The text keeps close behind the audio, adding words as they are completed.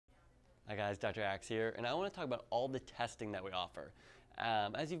Hi guys, Dr. Axe here, and I want to talk about all the testing that we offer.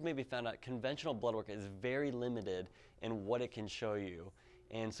 As you've maybe found out, conventional blood work is very limited in what it can show you.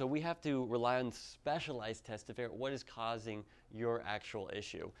 And so we have to rely on specialized tests to figure out what is causing your actual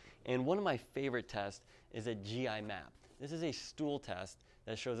issue. And one of my favorite tests is a GI map. This is a stool test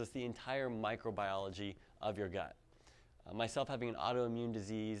that shows us the entire microbiology of your gut. Myself having an autoimmune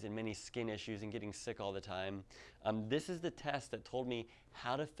disease and many skin issues and getting sick all the time, this is the test that told me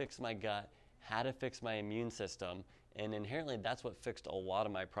how to fix my gut, how to fix my immune system, and inherently that's what fixed a lot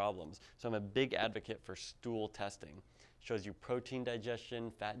of my problems. So I'm a big advocate for stool testing. Shows you protein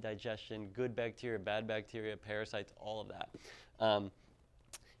digestion, fat digestion, good bacteria, bad bacteria, parasites, all of that. And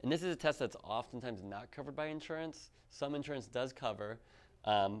this is a test that's oftentimes not covered by insurance. Some insurance does cover,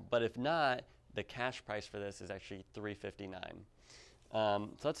 but if not, the cash price for this is actually $359. So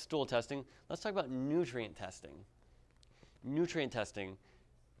that's stool testing. Let's talk about nutrient testing. Nutrient testing,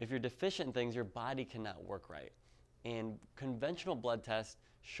 if you're deficient in things, your body cannot work right. And conventional blood tests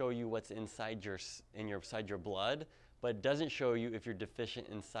show you what's inside your blood, but it doesn't show you if you're deficient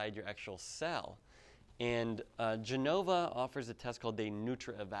inside your actual cell. And Genova offers a test called the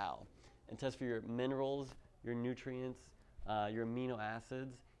NutrEval. It tests for your minerals, your nutrients, your amino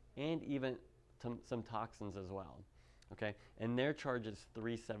acids, and even some toxins as well. Okay, and their charge is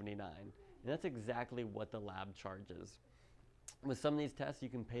 $379, and that's exactly what the lab charges. With some of these tests, you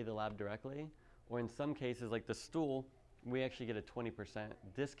can pay the lab directly, or in some cases, like the stool, we actually get a 20%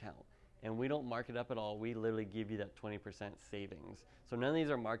 discount. And we don't mark it up at all. We literally give you that 20% savings. So none of these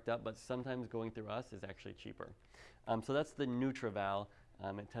are marked up, but sometimes going through us is actually cheaper. So that's the NutrEval.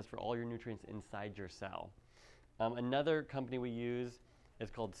 It tests for all your nutrients inside your cell. Another company we use is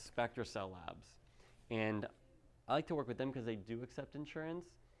called SpectraCell Labs. And I like to work with them because they do accept insurance.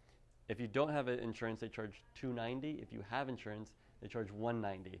 If you don't have insurance, they charge $290. If you have insurance, they charge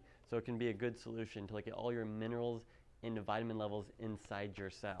 $190. So it can be a good solution to look at all your minerals and vitamin levels inside your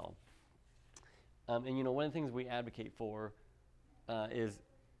cell. And you know, one of the things we advocate for is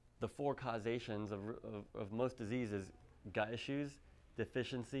the 4 causations of most diseases: gut issues,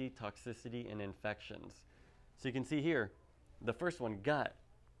 deficiency, toxicity, and infections. So you can see here, the first one, gut,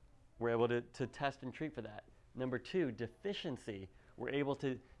 we're able to test and treat for that. Number 2, deficiency, we're able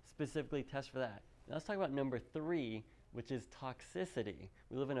to specifically test for that. Now let's talk about number 3, which is toxicity.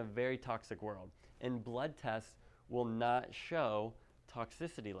 We live in a very toxic world, and blood tests will not show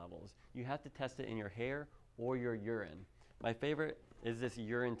toxicity levels. You have to test it in your hair or your urine. My favorite is this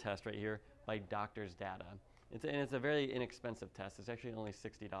urine test right here by Doctor's Data. It's a very inexpensive test. It's actually only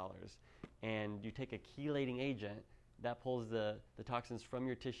 $60. And you take a chelating agent that pulls the toxins from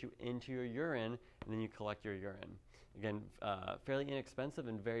your tissue into your urine, and then you collect your urine. Again, fairly inexpensive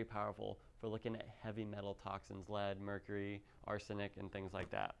and very powerful for looking at heavy metal toxins, lead, mercury, arsenic, and things like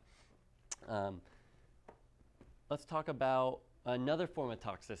that. Let's talk about another form of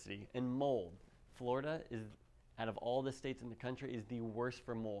toxicity, and mold. Florida is, out of all the states in the country, is the worst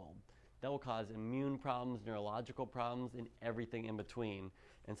for mold. That will cause immune problems, neurological problems, and everything in between.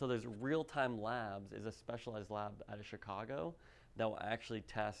 And so there's Real-Time Labs is a specialized lab out of Chicago that will actually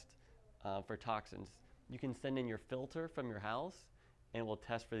test for toxins. You can send in your filter from your house and it will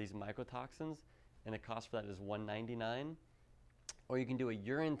test for these mycotoxins, and the cost for that is $199. Or you can do a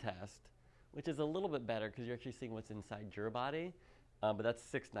urine test, which is a little bit better because you're actually seeing what's inside your body, but that's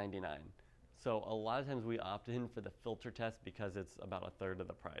 $699. So a lot of times we opt in for the filter test because it's about 1/3 of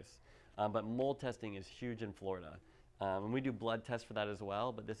the price. But mold testing is huge in Florida. And we do blood tests for that as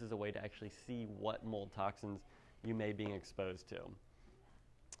well, but this is a way to actually see what mold toxins you may be exposed to.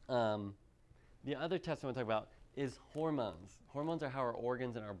 The other test I want to talk about is hormones. Hormones are how our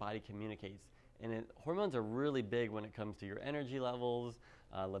organs and our body communicates. And hormones are really big when it comes to your energy levels,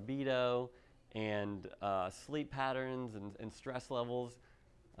 libido, and sleep patterns and stress levels.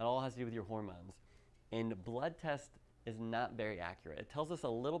 It all has to do with your hormones. And blood test is not very accurate. It tells us a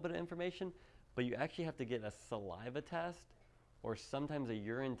little bit of information, but you actually have to get a saliva test or sometimes a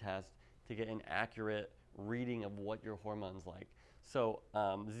urine test to get an accurate reading of what your hormones like. So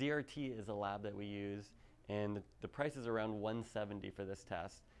ZRT is a lab that we use, and the price is around $170 for this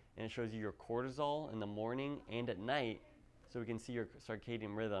test. And it shows you your cortisol in the morning and at night, so we can see your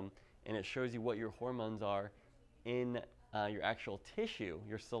circadian rhythm, and it shows you what your hormones are in your actual tissue,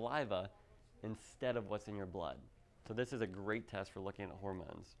 your saliva, instead of what's in your blood. So this is a great test for looking at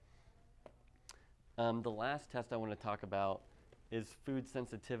hormones. The last test I want to talk about is food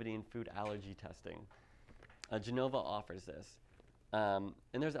sensitivity and food allergy testing. Genova offers this. And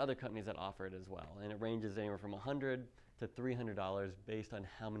there's other companies that offer it as well. And it ranges anywhere from $100 to $300 based on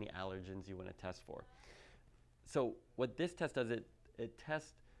how many allergens you want to test for. So what this test does, it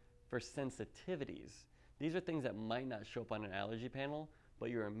tests for sensitivities. These are things that might not show up on an allergy panel,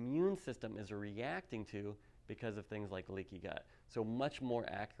 but your immune system is reacting to because of things like leaky gut. So much more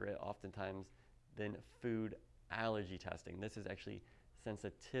accurate oftentimes than food allergy testing. This is actually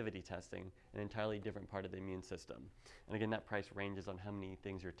sensitivity testing, an entirely different part of the immune system. And again, that price ranges on how many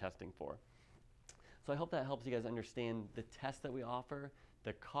things you're testing for. So I hope that helps you guys understand the tests that we offer,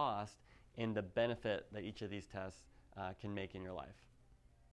 the cost, and the benefit that each of these tests can make in your life.